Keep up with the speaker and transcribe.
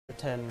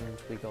pretend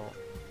we got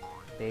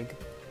big.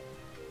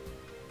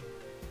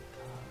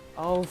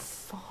 Oh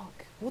fuck!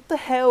 What the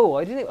hell?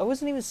 I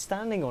wasn't even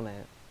standing on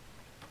it.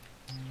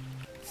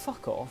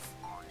 Fuck off.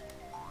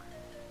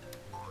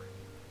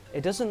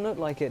 It doesn't look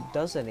like it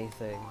does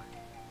anything.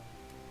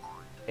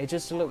 It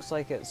just looks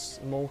like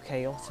it's more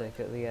chaotic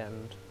at the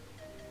end.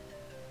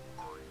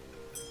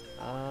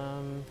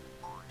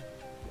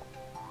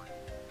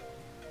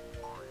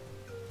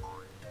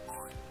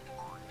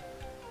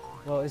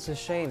 Well, it's a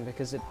shame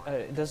because it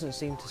doesn't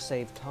seem to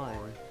save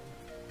time,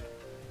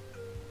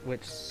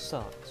 which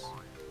sucks.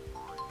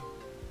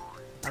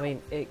 I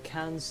mean, it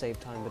can save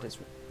time, but it's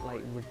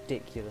like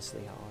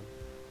ridiculously hard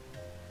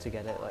to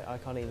get it. Like, I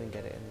can't even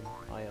get it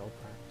in IL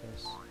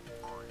practice.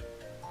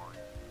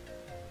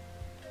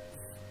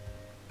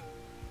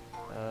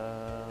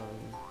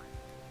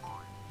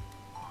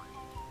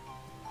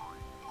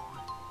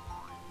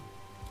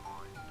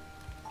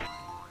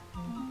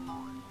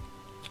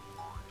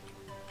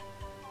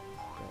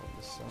 God,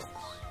 this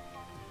sucks.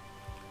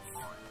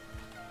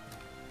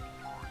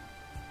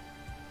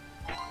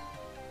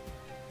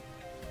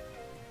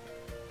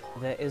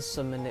 There is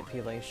some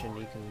manipulation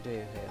you can do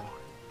here.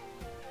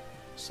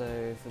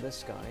 So for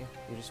this guy,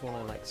 you just want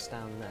to like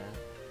stand there,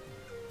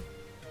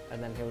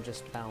 and then he'll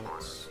just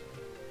bounce,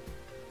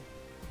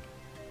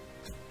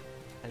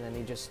 and then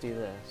you just do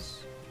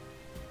this.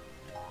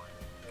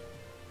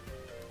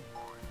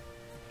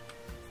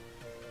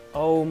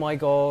 Oh my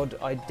god,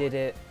 I did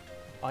it.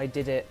 I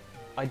did it.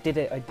 I did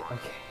it. Okay,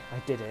 I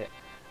did it.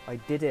 I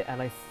did it,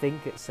 and I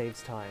think it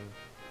saves time.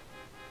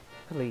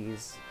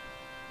 Please.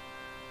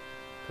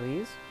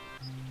 Please?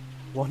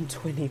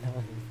 129.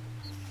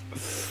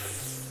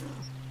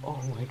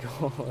 Oh my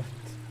god.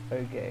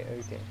 Okay,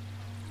 okay.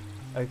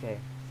 Okay.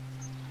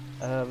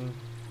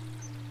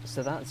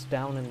 So that's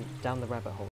down the rabbit hole.